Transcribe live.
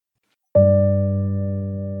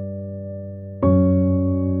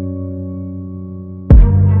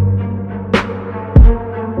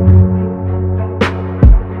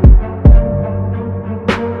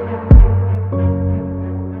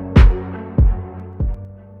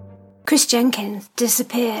Chris Jenkins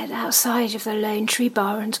disappeared outside of the Lone Tree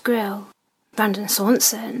Bar and Grill. Brandon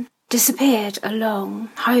Swanson disappeared along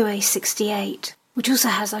Highway 68, which also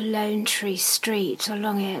has a Lone Tree Street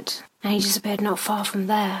along it, and he disappeared not far from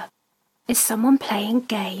there. Is someone playing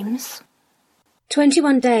games?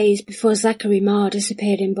 21 days before Zachary Marr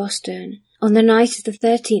disappeared in Boston, on the night of the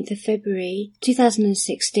 13th of February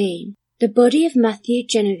 2016, the body of Matthew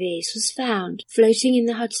Genovese was found floating in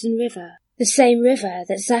the Hudson River, the same river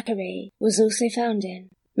that Zachary was also found in.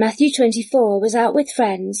 Matthew, 24, was out with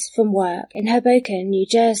friends from work in Hoboken, New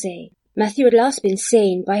Jersey. Matthew had last been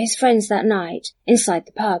seen by his friends that night inside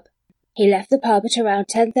the pub. He left the pub at around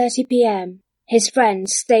 10:30 p.m. His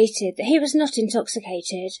friends stated that he was not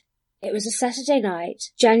intoxicated. It was a Saturday night,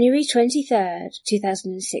 January 23rd,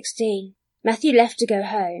 2016. Matthew left to go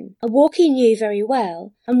home, a walk he knew very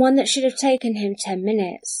well and one that should have taken him 10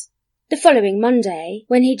 minutes. The following Monday,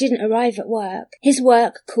 when he didn't arrive at work, his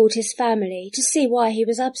work called his family to see why he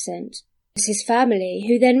was absent. It was his family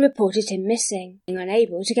who then reported him missing, being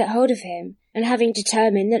unable to get hold of him, and having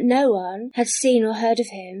determined that no one had seen or heard of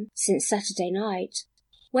him since Saturday night.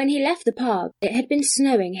 When he left the pub, it had been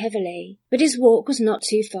snowing heavily, but his walk was not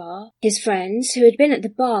too far. His friends, who had been at the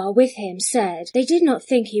bar with him, said they did not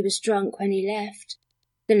think he was drunk when he left.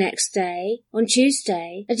 The next day, on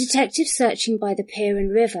Tuesday, a detective searching by the pier and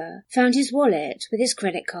river found his wallet with his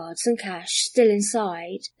credit cards and cash still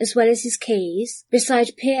inside, as well as his keys,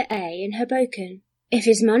 beside Pier A in Hoboken. If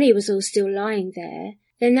his money was all still lying there,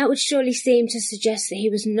 then that would surely seem to suggest that he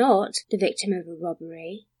was not the victim of a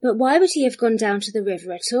robbery. But why would he have gone down to the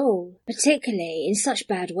river at all, particularly in such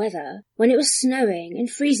bad weather, when it was snowing and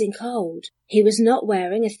freezing cold? He was not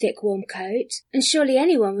wearing a thick warm coat, and surely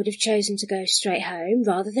anyone would have chosen to go straight home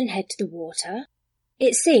rather than head to the water.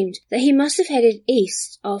 It seemed that he must have headed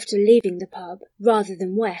east after leaving the pub, rather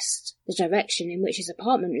than west, the direction in which his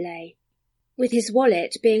apartment lay. With his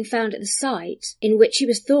wallet being found at the site in which he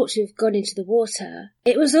was thought to have gone into the water,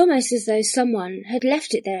 it was almost as though someone had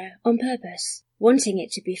left it there on purpose, wanting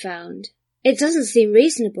it to be found. It doesn't seem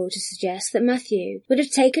reasonable to suggest that Matthew would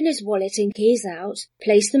have taken his wallet and keys out,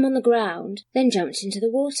 placed them on the ground, then jumped into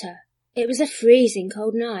the water. It was a freezing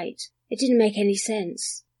cold night. It didn't make any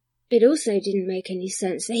sense. It also didn't make any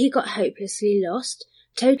sense that he got hopelessly lost,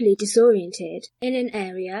 totally disoriented, in an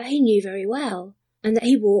area he knew very well, and that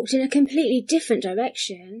he walked in a completely different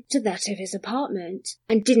direction to that of his apartment,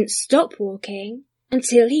 and didn't stop walking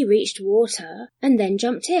until he reached water and then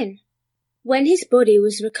jumped in. When his body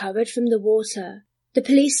was recovered from the water, the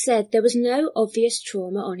police said there was no obvious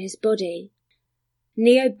trauma on his body.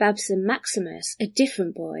 Neo Babson Maximus, a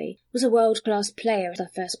different boy, was a world-class player of the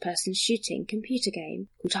first-person shooting computer game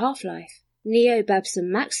called Half-Life. Neo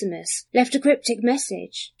Babson Maximus left a cryptic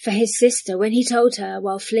message for his sister when he told her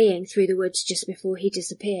while fleeing through the woods just before he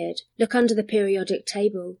disappeared, "Look under the periodic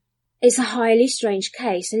table." It's a highly strange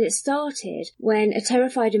case, and it started when a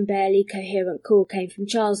terrified and barely coherent call came from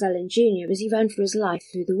Charles Allen Jr. as he ran for his life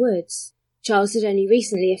through the woods. Charles had only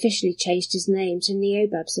recently officially changed his name to Neo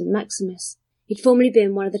Babson Maximus. He'd formerly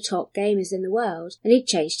been one of the top gamers in the world, and he'd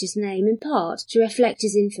changed his name in part to reflect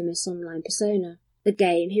his infamous online persona. The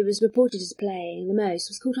game he was reported as playing the most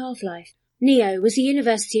was called Half-Life. Neo was a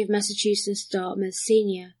University of Massachusetts Dartmouth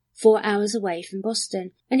senior, 4 hours away from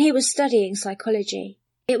Boston, and he was studying psychology.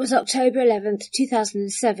 It was October 11th,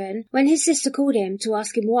 2007, when his sister called him to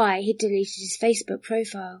ask him why he'd deleted his Facebook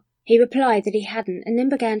profile. He replied that he hadn't, and then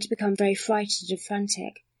began to become very frightened and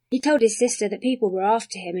frantic. He told his sister that people were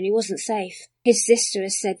after him and he wasn't safe. His sister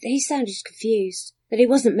has said that he sounded confused, that he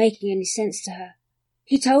wasn't making any sense to her.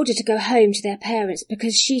 He told her to go home to their parents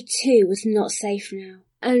because she too was not safe now.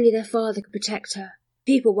 Only their father could protect her.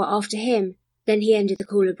 People were after him. Then he ended the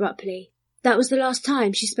call abruptly. That was the last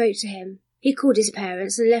time she spoke to him. He called his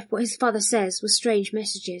parents and left what his father says were strange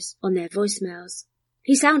messages on their voicemails.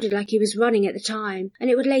 He sounded like he was running at the time, and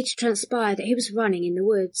it would later transpire that he was running in the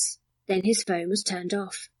woods. Then his phone was turned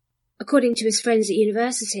off. According to his friends at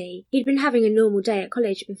university, he'd been having a normal day at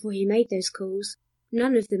college before he made those calls.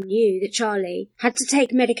 None of them knew that Charlie had to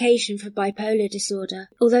take medication for bipolar disorder,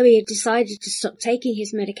 although he had decided to stop taking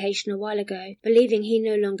his medication a while ago, believing he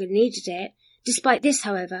no longer needed it. Despite this,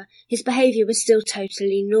 however, his behaviour was still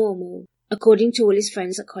totally normal, according to all his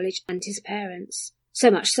friends at college and his parents. So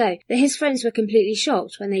much so that his friends were completely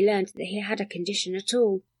shocked when they learned that he had a condition at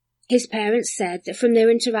all. His parents said that from their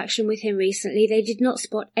interaction with him recently they did not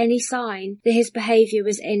spot any sign that his behaviour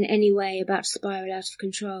was in any way about to spiral out of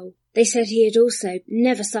control. They said he had also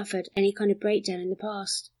never suffered any kind of breakdown in the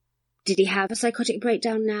past. Did he have a psychotic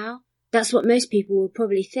breakdown now? That's what most people would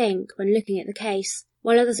probably think when looking at the case.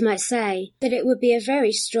 while others might say that it would be a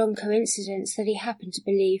very strong coincidence that he happened to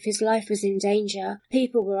believe his life was in danger,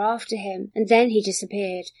 people were after him, and then he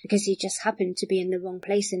disappeared because he just happened to be in the wrong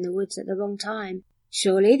place in the woods at the wrong time.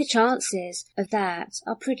 Surely the chances of that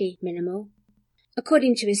are pretty minimal.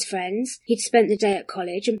 According to his friends, he'd spent the day at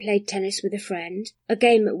college and played tennis with a friend, a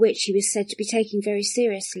game at which he was said to be taking very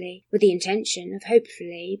seriously, with the intention of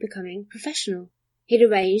hopefully becoming professional. He'd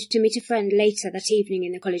arranged to meet a friend later that evening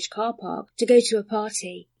in the college car park to go to a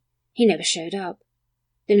party. He never showed up.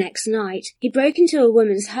 The next night, he broke into a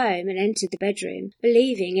woman's home and entered the bedroom,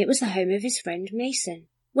 believing it was the home of his friend Mason.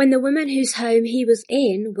 When the woman whose home he was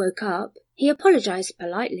in woke up, he apologised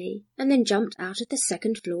politely and then jumped out of the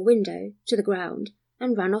second-floor window to the ground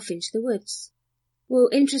and ran off into the woods. Well,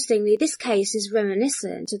 interestingly, this case is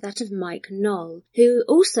reminiscent of that of Mike Knoll, who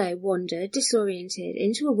also wandered disoriented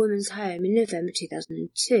into a woman's home in November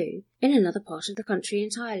 2002 in another part of the country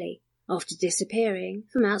entirely, after disappearing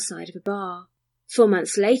from outside of a bar. 4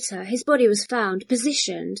 months later, his body was found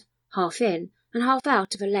positioned, half in and half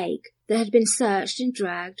out of a lake that had been searched and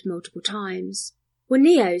dragged multiple times. Well,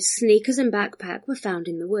 Neo's sneakers and backpack were found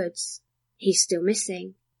in the woods. He's still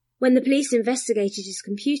missing. When the police investigated his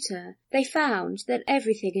computer, they found that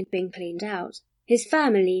everything had been cleaned out. His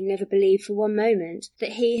family never believed for one moment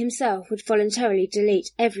that he himself would voluntarily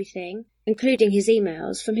delete everything, including his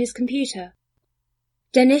emails, from his computer.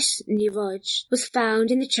 Denis Niroj was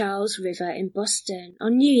found in the Charles River in Boston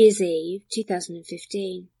on New Year's Eve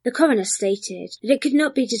 2015. The coroner stated that it could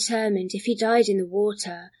not be determined if he died in the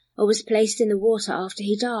water or was placed in the water after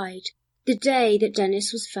he died. The day that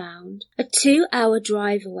Denis was found, a 2-hour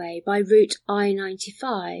drive away by Route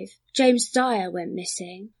I-95, James Dyer went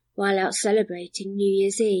missing while out celebrating New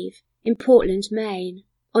Year's Eve in Portland, Maine.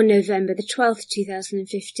 On November the 12th,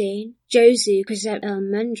 2015, Josu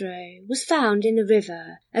Almendro was found in the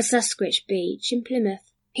river at Sasquatch Beach in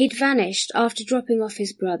Plymouth. He'd vanished after dropping off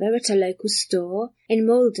his brother at a local store in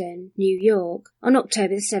Malden, New York, on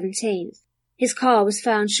October the 17th. His car was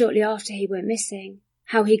found shortly after he went missing.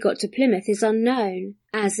 How he got to Plymouth is unknown,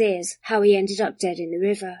 as is how he ended up dead in the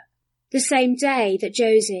river. The same day that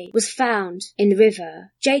Josie was found in the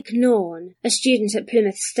river, Jake Norn, a student at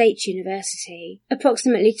Plymouth State University,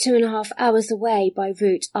 approximately 2.5 hours away by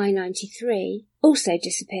Route I-93, also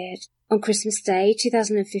disappeared. On Christmas Day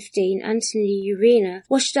 2015, Anthony Urena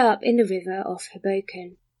washed up in the river off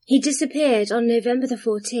Hoboken. He disappeared on November the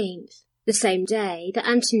 14th. The same day that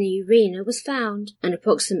Anthony Urena was found, and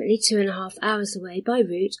approximately 2.5 hours away by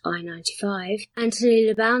Route I-95,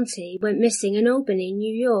 Anthony LeBounty went missing in Albany,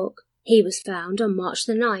 New York. He was found on March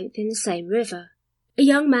the 9th in the same river. A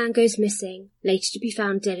young man goes missing, later to be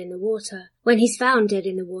found dead in the water. When he's found dead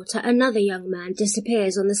in the water, another young man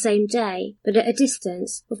disappears on the same day, but at a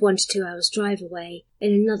distance of 1 to 2 hours drive away,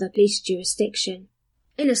 in another police jurisdiction.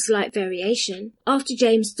 In a slight variation, after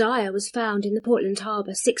James Dyer was found in the Portland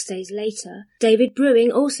Harbour 6 days later, David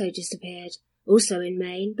Brewing also disappeared, also in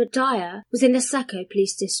Maine, but Dyer was in the Saco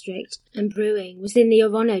Police District and Brewing was in the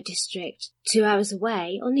Orono District, 2 hours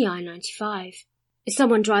away on the I-95. Is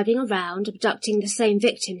someone driving around abducting the same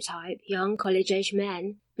victim type, young college-age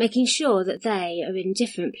men, making sure that they are in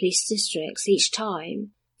different police districts each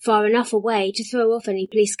time, far enough away to throw off any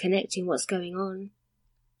police connecting what's going on?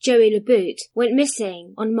 Joey LeBoot went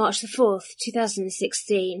missing on March the 4th,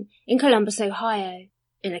 2016, in Columbus, Ohio,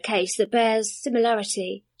 in a case that bears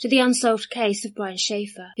similarity to the unsolved case of Brian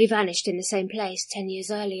Schaefer, who vanished in the same place 10 years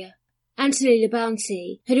earlier. Anthony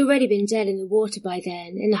LeBounty had already been dead in the water by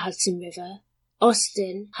then in the Hudson River.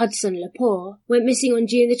 Austin Hudson Lepore went missing on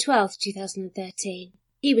June the 12th, 2013.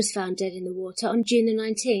 He was found dead in the water on June the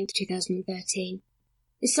 19th, 2013.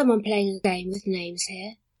 Is someone playing a game with names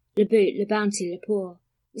here? LeBoot, LeBounty, Lepore.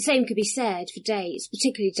 The same could be said for dates,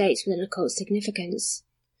 particularly dates with an occult significance.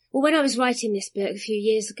 Well, when I was writing this book a few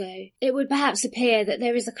years ago, it would perhaps appear that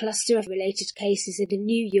there is a cluster of related cases in the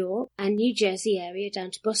New York and New Jersey area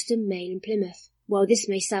down to Boston, Maine and Plymouth. While this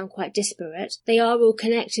may sound quite disparate, they are all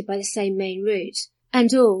connected by the same main route,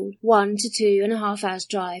 and all 1 to 2.5 hours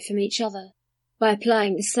drive from each other. By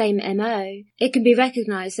applying the same MO, it can be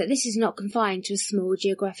recognised that this is not confined to a small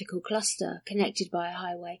geographical cluster connected by a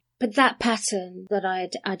highway. But that pattern that I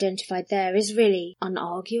had identified there is really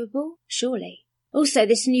unarguable, surely. Also,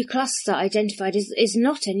 this new cluster identified is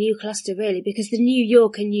not a new cluster really, because the New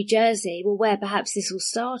York and New Jersey were where perhaps this all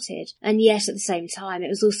started, and yet at the same time it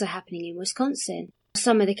was also happening in Wisconsin.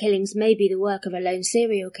 Some of the killings may be the work of a lone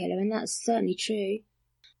serial killer, and that's certainly true.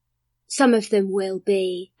 Some of them will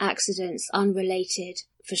be accidents unrelated,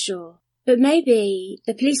 for sure. But maybe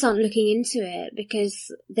the police aren't looking into it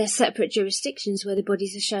because they're separate jurisdictions where the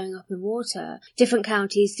bodies are showing up in water, different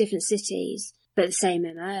counties, different cities. but the same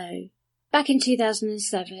MO. Back in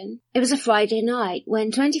 2007, it was a Friday night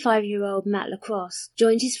when 25-year-old Matt Lacrosse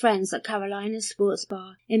joined his friends at Carolina's Sports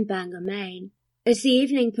Bar in Bangor, Maine. As the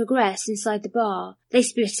evening progressed inside the bar, they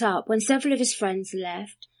split up when several of his friends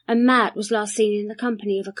left, and Matt was last seen in the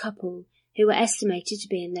company of a couple who were estimated to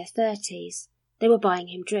be in their 30s. They were buying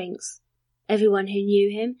him drinks. Everyone who knew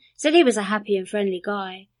him said he was a happy and friendly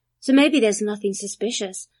guy, so maybe there's nothing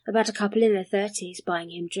suspicious about a couple in their 30s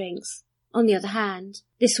buying him drinks. On the other hand,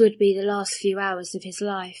 this would be the last few hours of his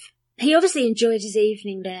life. He obviously enjoyed his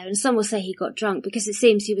evening there, and some will say he got drunk because it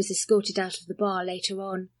seems he was escorted out of the bar later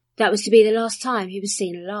on. That was to be the last time he was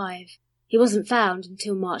seen alive. He wasn't found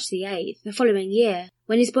until March the 8th, the following year,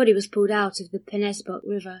 when his body was pulled out of the Penobscot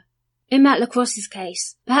River. In Matt Lacrosse's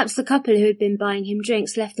case, perhaps the couple who had been buying him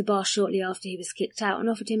drinks left the bar shortly after he was kicked out and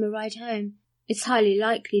offered him a ride home. It's highly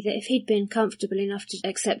likely that if he'd been comfortable enough to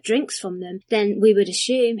accept drinks from them, then we would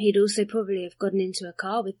assume he'd also probably have gotten into a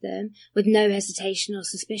car with them, with no hesitation or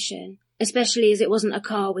suspicion, especially as it wasn't a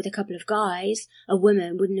car with a couple of guys. A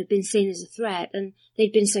woman wouldn't have been seen as a threat, and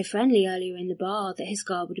they'd been so friendly earlier in the bar that his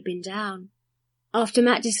guard would have been down. After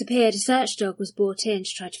Matt disappeared, a search dog was brought in to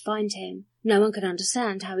try to find him. No one could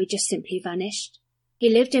understand how he just simply vanished. He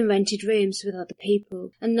lived in rented rooms with other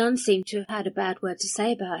people, and none seemed to have had a bad word to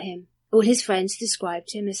say about him. All his friends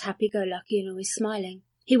described him as happy-go-lucky and always smiling.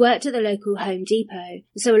 He worked at the local Home Depot, and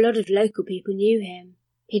so a lot of local people knew him.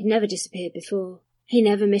 He'd never disappeared before. He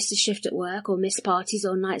never missed a shift at work or missed parties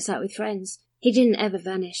or nights out with friends. He didn't ever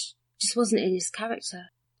vanish. Just wasn't in his character.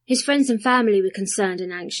 His friends and family were concerned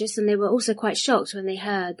and anxious, and they were also quite shocked when they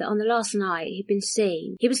heard that on the last night he'd been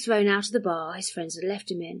seen, he was thrown out of the bar his friends had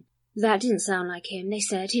left him in. That didn't sound like him, they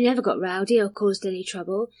said. He never got rowdy or caused any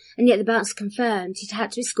trouble, and yet the bouncer confirmed he'd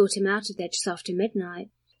had to escort him out of there just after midnight.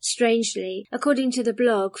 Strangely, according to the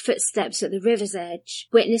blog Footsteps at the River's Edge,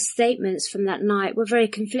 witness statements from that night were very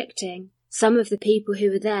conflicting. Some of the people who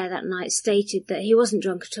were there that night stated that he wasn't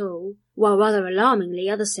drunk at all, while rather alarmingly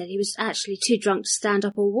others said he was actually too drunk to stand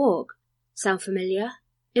up or walk. Sound familiar?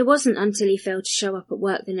 It wasn't until he failed to show up at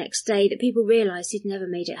work the next day that people realised he'd never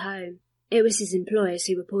made it home. It was his employers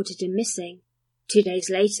who reported him missing. 2 days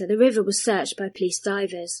later, the river was searched by police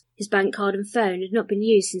divers. His bank card and phone had not been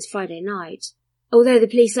used since Friday night. Although the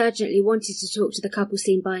police urgently wanted to talk to the couple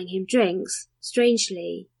seen buying him drinks,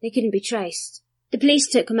 strangely, they couldn't be traced. The police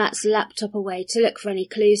took Matt's laptop away to look for any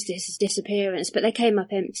clues to his disappearance, but they came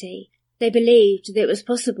up empty. They believed that it was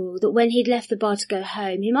possible that when he'd left the bar to go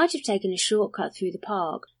home, he might have taken a shortcut through the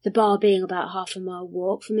park, the bar being about half-a-mile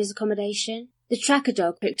walk from his accommodation. The tracker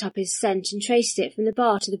dog picked up his scent and traced it from the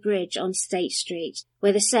bar to the bridge on State Street,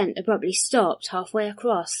 where the scent abruptly stopped halfway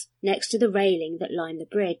across, next to the railing that lined the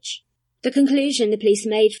bridge. The conclusion the police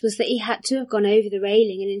made was that he had to have gone over the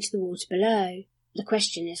railing and into the water below. The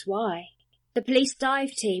question is why? The police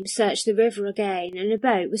dive team searched the river again, and a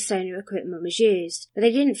boat with sonar equipment was used, but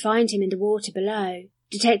they didn't find him in the water below.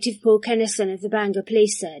 Detective Paul Kennison of the Bangor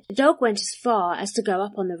Police said the dog went as far as to go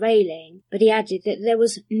up on the railing, but he added that there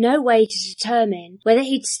was no way to determine whether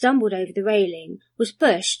he'd stumbled over the railing, was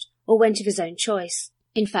pushed, or went of his own choice.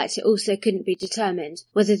 In fact, it also couldn't be determined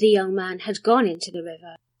whether the young man had gone into the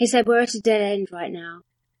river. He said, "We're at a dead end right now."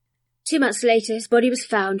 2 months later, his body was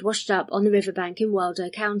found washed up on the riverbank in Waldo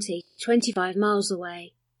County, 25 miles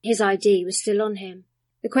away. His ID was still on him.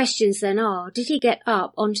 The questions then are, did he get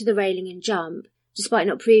up onto the railing and jump, despite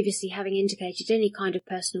not previously having indicated any kind of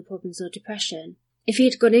personal problems or depression? If he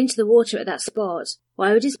had gone into the water at that spot,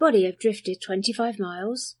 why would his body have drifted 25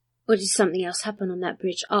 miles? Or did something else happen on that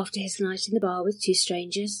bridge after his night in the bar with 2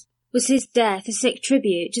 strangers? Was his death a sick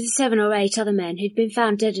tribute to the 7 or 8 other men who'd been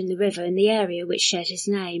found dead in the river in the area which shared his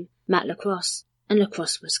name, Matt Lacrosse, and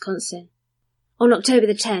Lacrosse, Wisconsin? On October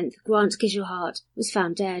the 10th, Grant Giselhart was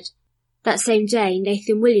found dead. That same day,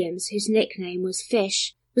 Nathan Williams, whose nickname was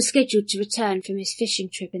Fish, was scheduled to return from his fishing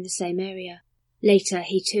trip in the same area. Later,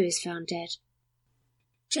 he too is found dead.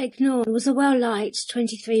 Jake Norn was a well-liked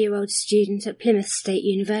 23-year-old student at Plymouth State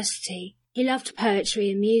University. He loved poetry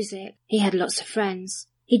and music. He had lots of friends.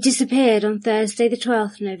 He disappeared on Thursday the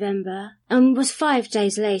 12th November and was 5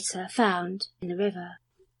 days later found in the river.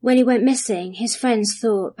 When he went missing, his friends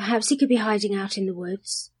thought perhaps he could be hiding out in the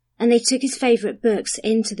woods, and they took his favourite books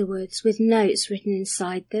into the woods with notes written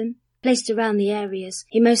inside them, placed around the areas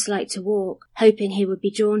he most liked to walk, hoping he would be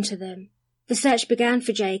drawn to them. The search began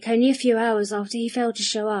for Jake only a few hours after he failed to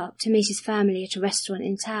show up to meet his family at a restaurant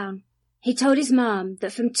in town. He told his mum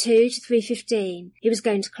that from 2 to 3:15 he was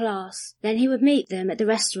going to class, then he would meet them at the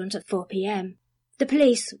restaurant at 4 p.m. The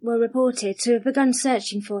police were reported to have begun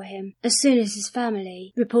searching for him as soon as his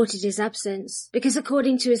family reported his absence, because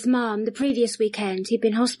according to his mum, the previous weekend he'd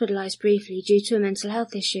been hospitalised briefly due to a mental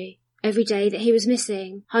health issue. Every day that he was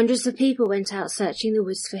missing, hundreds of people went out searching the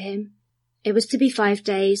woods for him. It was to be 5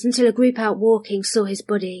 days until a group out walking saw his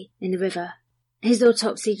body in the river. His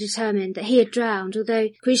autopsy determined that he had drowned, although,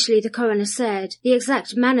 crucially, the coroner said the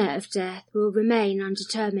exact manner of death will remain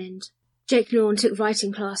undetermined. Jake Norn took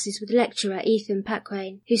writing classes with lecturer Ethan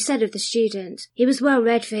Paquain, who said of the student, he was well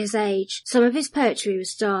read for his age. Some of his poetry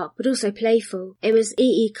was dark, but also playful. It was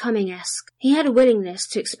E. Cumming-esque. He had a willingness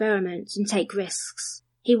to experiment and take risks.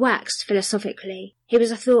 He waxed philosophically. He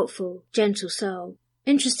was a thoughtful, gentle soul.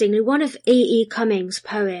 Interestingly, one of E. Cummings'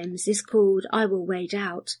 poems is called I Will Wade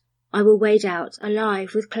Out. I will wade out,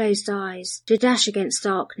 alive with closed eyes, to dash against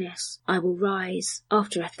darkness. I will rise,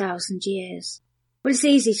 after 1,000 years. Well, it's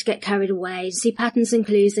easy to get carried away and see patterns and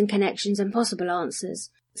clues and connections and possible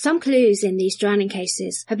answers. Some clues in these drowning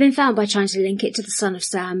cases have been found by trying to link it to the Son of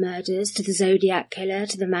Sam murders, to the Zodiac Killer,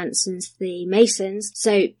 to the Mansons, to the Masons,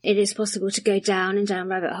 so it is possible to go down and down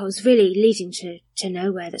rabbit holes really leading to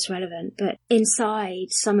nowhere that's relevant, but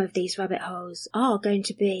inside some of these rabbit holes are going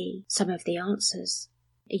to be some of the answers.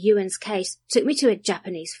 Ewan's case took me to a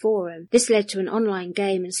Japanese forum. This led to an online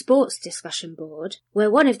game and sports discussion board where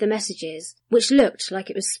one of the messages, which looked like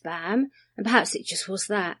it was spam, and perhaps it just was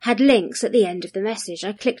that, had links at the end of the message.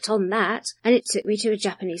 I clicked on that and it took me to a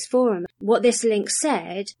Japanese forum. What this link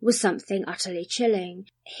said was something utterly chilling.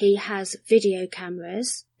 He has video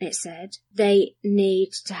cameras, it said. They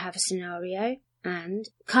need to have a scenario and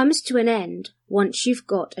comes to an end once you've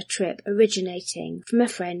got a trip originating from a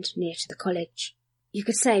friend near to the college. You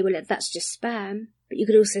could say, well, that's just spam, but you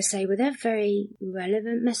could also say, well, they're very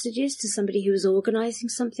relevant messages to somebody who is organising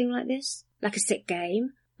something like this, like a sick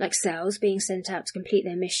game, like cells being sent out to complete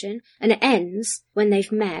their mission, and it ends when they've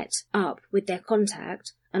met up with their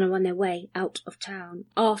contact and are on their way out of town,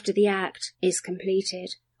 after the act is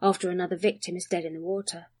completed, after another victim is dead in the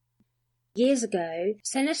water. Years ago,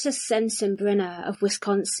 Senator Sensenbrenner of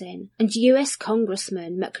Wisconsin and US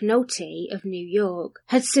Congressman McNulty of New York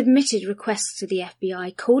had submitted requests to the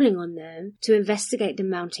FBI calling on them to investigate the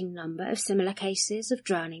mounting number of similar cases of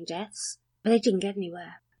drowning deaths, but they didn't get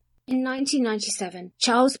anywhere. In 1997,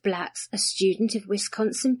 Charles Blatz, a student of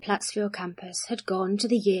Wisconsin Plattsville campus, had gone to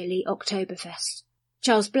the yearly Oktoberfest.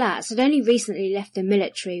 Charles Blatz had only recently left the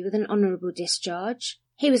military with an honourable discharge.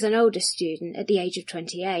 He was an older student at the age of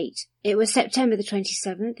 28. It was September the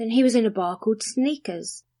 27th and he was in a bar called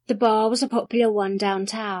Sneakers. The bar was a popular one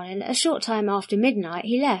downtown and a short time after midnight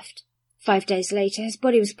he left. 5 days later his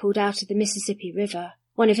body was pulled out of the Mississippi River.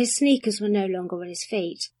 One of his sneakers were no longer on his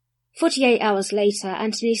feet. 48 hours later,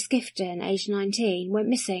 Anthony Skifton, aged 19, went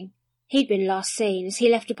missing. He'd been last seen as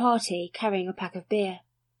he left a party carrying a pack of beer.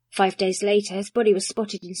 5 days later his body was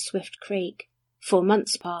spotted in Swift Creek. 4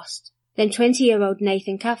 months passed. Then 20-year-old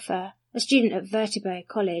Nathan Kaffer, a student at Vertebo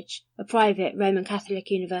College, a private Roman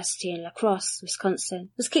Catholic university in La Crosse, Wisconsin,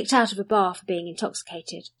 was kicked out of a bar for being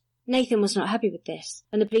intoxicated. Nathan was not happy with this,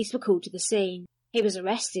 and the police were called to the scene. He was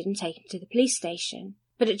arrested and taken to the police station,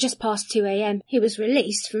 but at just past 2 a.m. he was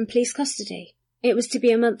released from police custody. It was to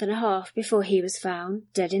be a month and a half before he was found,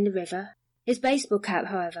 dead in the river. His baseball cap,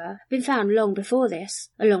 however, had been found long before this,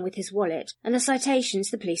 along with his wallet, and the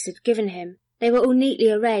citations the police had given him. They were all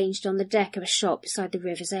neatly arranged on the deck of a shop beside the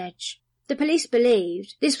river's edge. The police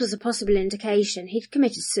believed this was a possible indication he'd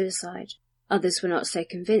committed suicide. Others were not so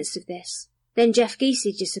convinced of this. Then Jeff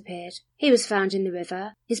Giese disappeared. He was found in the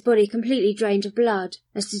river, his body completely drained of blood,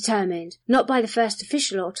 as determined not by the first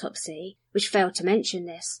official autopsy, which failed to mention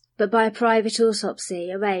this, but by a private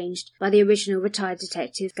autopsy arranged by the original retired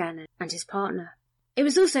detective Gannon and his partner. It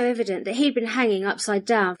was also evident that he'd been hanging upside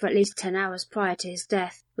down for at least 10 hours prior to his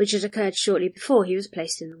death, which had occurred shortly before he was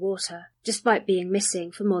placed in the water, despite being missing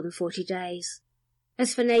for more than 40 days.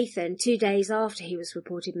 As for Nathan, 2 days after he was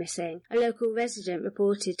reported missing, a local resident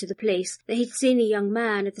reported to the police that he'd seen a young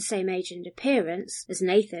man of the same age and appearance as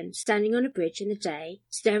Nathan standing on a bridge in the day,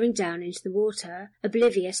 staring down into the water,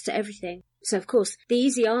 oblivious to everything. So, of course, the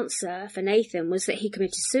easy answer for Nathan was that he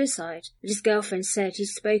committed suicide, but his girlfriend said he'd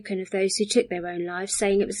spoken of those who took their own lives,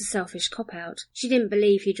 saying it was a selfish cop-out. She didn't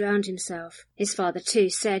believe he drowned himself. His father, too,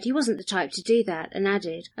 said he wasn't the type to do that, and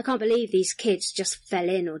added, "I can't believe these kids just fell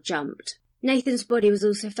in or jumped." Nathan's body was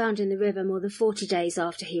also found in the river more than 40 days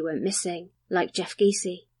after he went missing, like Jeff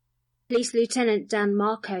Giese. Police Lieutenant Dan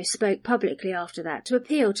Marco spoke publicly after that to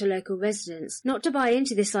appeal to local residents not to buy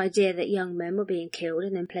into this idea that young men were being killed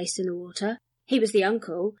and then placed in the water. He was the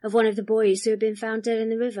uncle of one of the boys who had been found dead in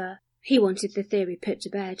the river. He wanted the theory put to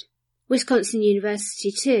bed. Wisconsin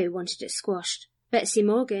University, too, wanted it squashed. Betsy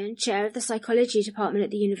Morgan, chair of the psychology department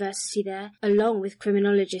at the university there, along with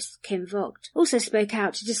criminologist Kim Vogt, also spoke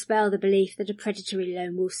out to dispel the belief that a predatory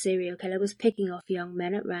lone wolf serial killer was picking off young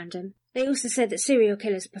men at random. They also said that serial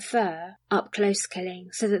killers prefer up-close killing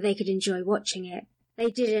so that they could enjoy watching it.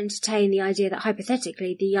 They did entertain the idea that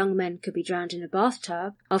hypothetically the young men could be drowned in a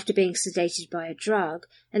bathtub after being sedated by a drug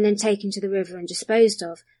and then taken to the river and disposed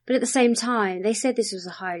of, but at the same time they said this was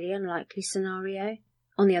a highly unlikely scenario.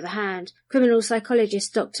 On the other hand, criminal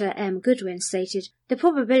psychologist Dr. M. Goodwin stated, the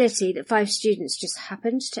probability that 5 students just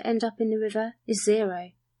happened to end up in the river is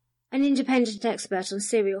 0. An independent expert on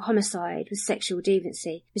serial homicide with sexual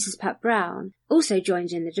deviancy, Mrs. Pat Brown, also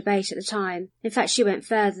joined in the debate at the time. In fact, she went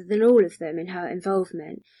further than all of them in her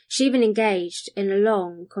involvement. She even engaged in a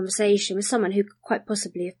long conversation with someone who could quite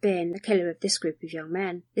possibly have been the killer of this group of young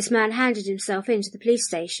men. This man handed himself in to the police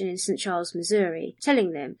station in St. Charles, Missouri,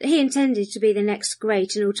 telling them that he intended to be the next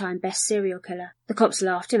great and all-time best serial killer. The cops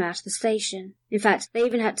laughed him out of the station. In fact, they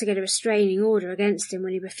even had to get a restraining order against him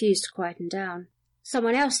when he refused to quieten down.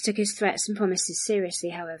 Someone else took his threats and promises seriously,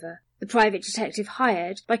 however. The private detective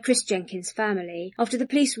hired by Chris Jenkins' family after the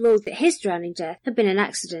police ruled that his drowning death had been an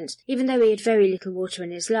accident, even though he had very little water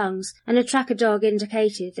in his lungs, and a tracker dog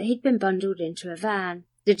indicated that he'd been bundled into a van.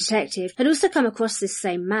 The detective had also come across this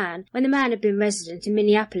same man when the man had been resident in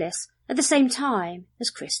Minneapolis at the same time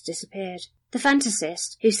as Chris disappeared. The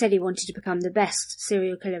fantasist, who said he wanted to become the best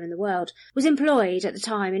serial killer in the world, was employed at the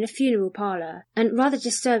time in a funeral parlour, and rather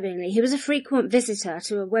disturbingly, he was a frequent visitor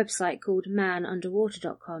to a website called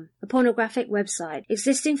manunderwater.com, a pornographic website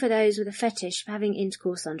existing for those with a fetish for having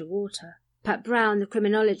intercourse underwater. Pat Brown, the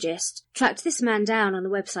criminologist, tracked this man down on the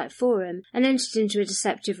website forum and entered into a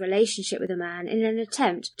deceptive relationship with the man in an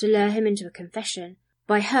attempt to lure him into a confession,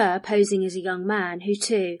 by her posing as a young man who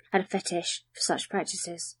too had a fetish for such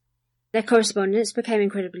practices. Their correspondence became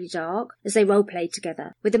incredibly dark as they role-played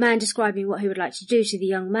together, with the man describing what he would like to do to the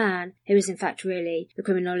young man, who was in fact really the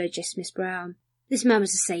criminologist Miss Brown. This man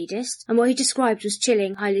was a sadist, and what he described was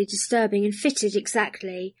chilling, highly disturbing, and fitted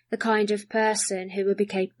exactly the kind of person who would be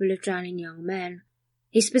capable of drowning young men.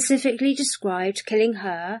 He specifically described killing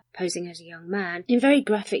her, posing as a young man, in very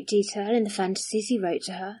graphic detail in the fantasies he wrote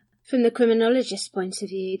to her. From the criminologist's point of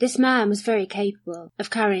view, this man was very capable of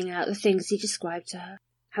carrying out the things he described to her.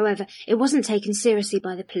 However, it wasn't taken seriously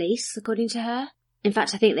by the police, according to her. In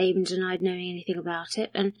fact, I think they even denied knowing anything about it.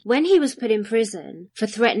 And when he was put in prison for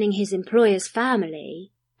threatening his employer's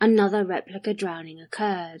family, another replica drowning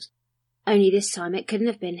occurred. Only this time it couldn't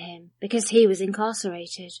have been him, because he was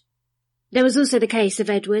incarcerated. There was also the case of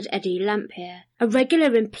Edward Eddie Lampier, a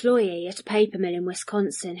regular employee at a paper mill in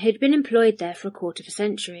Wisconsin who'd been employed there for a quarter of a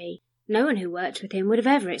century. No one who worked with him would have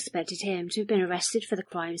ever expected him to have been arrested for the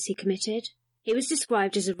crimes he committed. He was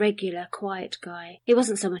described as a regular, quiet guy. He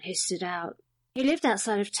wasn't someone who stood out. He lived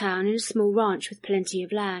outside of town in a small ranch with plenty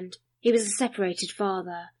of land. He was a separated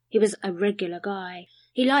father. He was a regular guy.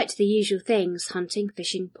 He liked the usual things, hunting,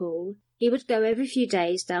 fishing, pool. He would go every few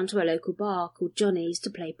days down to a local bar called Johnny's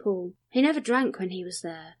to play pool. He never drank when he was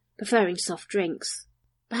there, preferring soft drinks.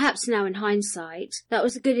 Perhaps now in hindsight, that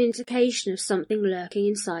was a good indication of something lurking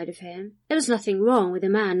inside of him. There was nothing wrong with a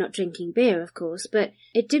man not drinking beer, of course, but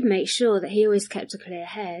it did make sure that he always kept a clear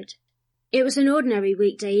head. It was an ordinary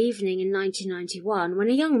weekday evening in 1991 when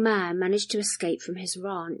a young man managed to escape from his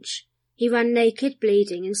ranch. He ran naked,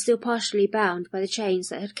 bleeding, and still partially bound by the chains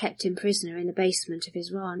that had kept him prisoner in the basement of his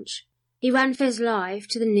ranch. He ran for his life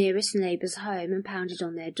to the nearest neighbour's home and pounded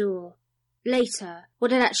on their door. Later,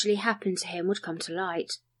 what had actually happened to him would come to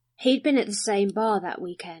light. He'd been at the same bar that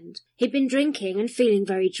weekend. He'd been drinking and feeling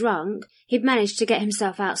very drunk. He'd managed to get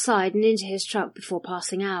himself outside and into his truck before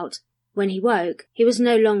passing out. When he woke, he was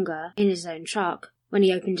no longer in his own truck. When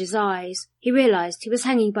he opened his eyes, he realised he was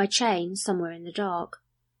hanging by chains somewhere in the dark.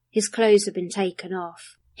 His clothes had been taken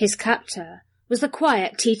off. His captor was the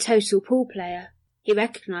quiet, teetotal pool player. He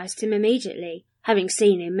recognised him immediately, having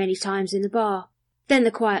seen him many times in the bar. Then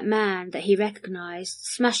the quiet man that he recognised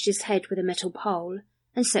smashed his head with a metal pole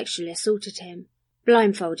and sexually assaulted him,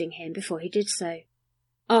 blindfolding him before he did so.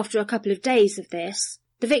 After a couple of days of this,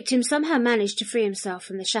 the victim somehow managed to free himself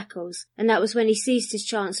from the shackles, and that was when he seized his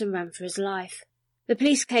chance and ran for his life. The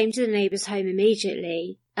police came to the neighbour's home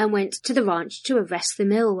immediately and went to the ranch to arrest the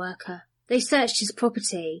mill worker. They searched his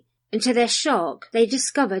property, and to their shock, they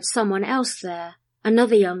discovered someone else there,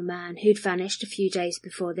 another young man who'd vanished a few days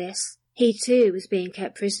before this. He too was being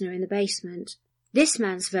kept prisoner in the basement. This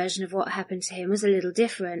man's version of what happened to him was a little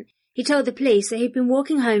different. He told the police that he'd been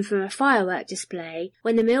walking home from a firework display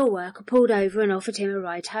when the mill worker pulled over and offered him a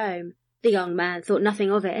ride home. The young man thought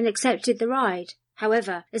nothing of it and accepted the ride.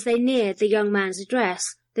 However, as they neared the young man's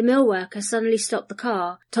address, The mill worker suddenly stopped the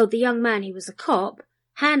car, told the young man he was a cop,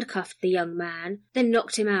 handcuffed the young man, then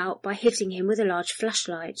knocked him out by hitting him with a large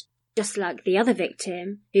flashlight. Just like the other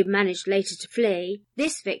victim, who managed later to flee,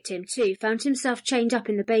 this victim too found himself chained up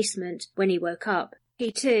in the basement when he woke up.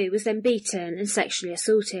 He too was then beaten and sexually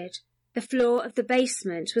assaulted. The floor of the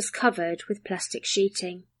basement was covered with plastic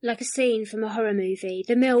sheeting. Like a scene from a horror movie,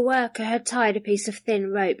 the mill worker had tied a piece of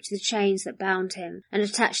thin rope to the chains that bound him and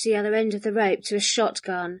attached the other end of the rope to a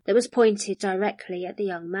shotgun that was pointed directly at the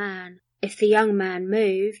young man. If the young man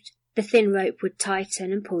moved, the thin rope would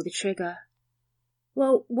tighten and pull the trigger.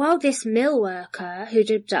 Well, while this mill worker who'd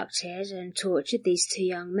abducted and tortured these two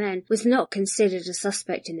young men was not considered a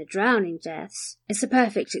suspect in the drowning deaths, it's a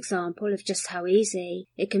perfect example of just how easy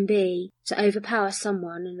it can be to overpower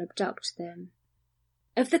someone and abduct them.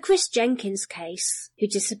 Of the Chris Jenkins case, who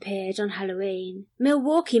disappeared on Halloween,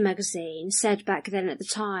 Milwaukee Magazine said back then at the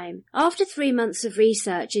time, after 3 months of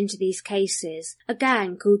research into these cases, a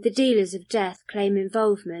gang called the Dealers of Death claim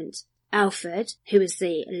involvement. Alford, who was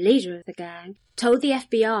the leader of the gang, told the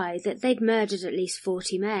FBI that they'd murdered at least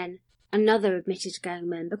 40 men. Another admitted gang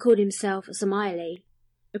member called himself Zamiley.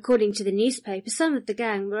 According to the newspaper, some of the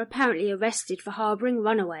gang were apparently arrested for harbouring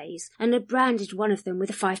runaways and had branded one of them with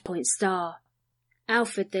a 5-point star.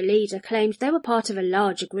 Alford, the leader, claimed they were part of a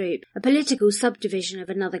larger group, a political subdivision of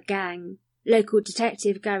another gang. Local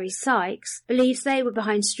detective Gary Sykes believes they were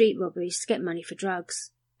behind street robberies to get money for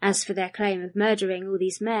drugs. As for their claim of murdering all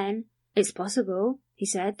these men, it's possible, he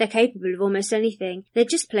said. They're capable of almost anything. They're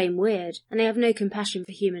just plain weird, and they have no compassion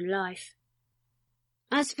for human life.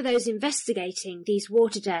 As for those investigating these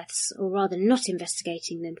water deaths, or rather not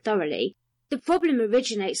investigating them thoroughly, the problem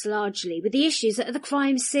originates largely with the issues at the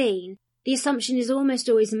crime scene. The assumption is almost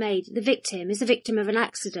always made that the victim is a victim of an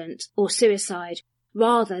accident or suicide,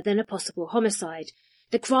 rather than a possible homicide.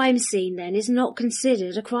 The crime scene, then, is not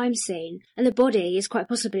considered a crime scene, and the body is quite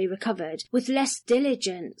possibly recovered with less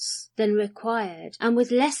diligence than required, and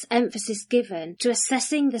with less emphasis given to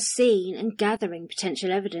assessing the scene and gathering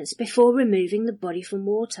potential evidence before removing the body from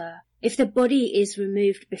water. If the body is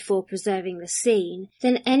removed before preserving the scene,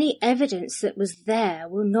 then any evidence that was there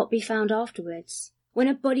will not be found afterwards. When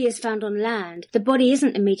a body is found on land, the body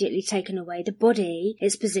isn't immediately taken away. The body,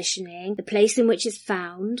 its positioning, the place in which it's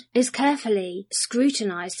found, is carefully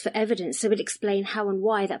scrutinised for evidence that would explain how and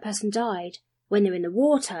why that person died. When they're in the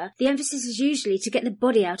water, the emphasis is usually to get the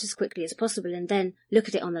body out as quickly as possible and then look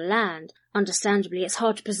at it on the land. Understandably, it's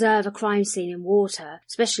hard to preserve a crime scene in water,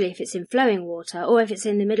 especially if it's in flowing water or if it's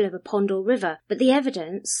in the middle of a pond or river, but the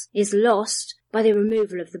evidence is lost by the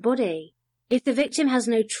removal of the body. If the victim has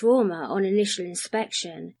no trauma on initial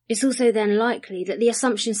inspection, it's also then likely that the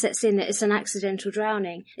assumption sets in that it's an accidental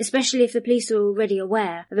drowning, especially if the police are already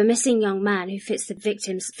aware of a missing young man who fits the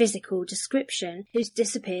victim's physical description, who's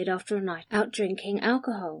disappeared after a night out drinking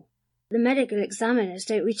alcohol. The medical examiners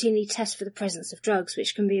don't routinely test for the presence of drugs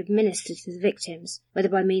which can be administered to the victims, whether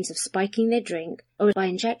by means of spiking their drink or by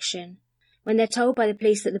injection. When they're told by the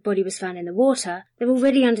police that the body was found in the water, they're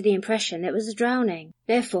already under the impression that it was a drowning.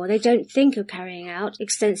 Therefore, they don't think of carrying out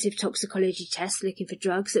extensive toxicology tests looking for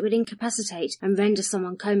drugs that would incapacitate and render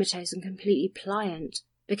someone comatose and completely pliant.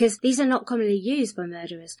 Because these are not commonly used by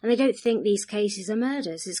murderers, and they don't think these cases are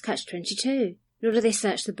murders. It's catch-22. Nor do they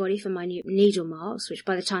search the body for minute needle marks, which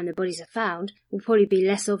by the time the bodies are found will probably be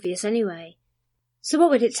less obvious anyway. So what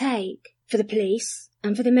would it take for the police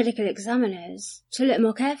and for the medical examiners to look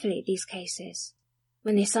more carefully at these cases,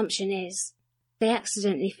 when the assumption is they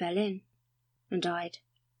accidentally fell in and died?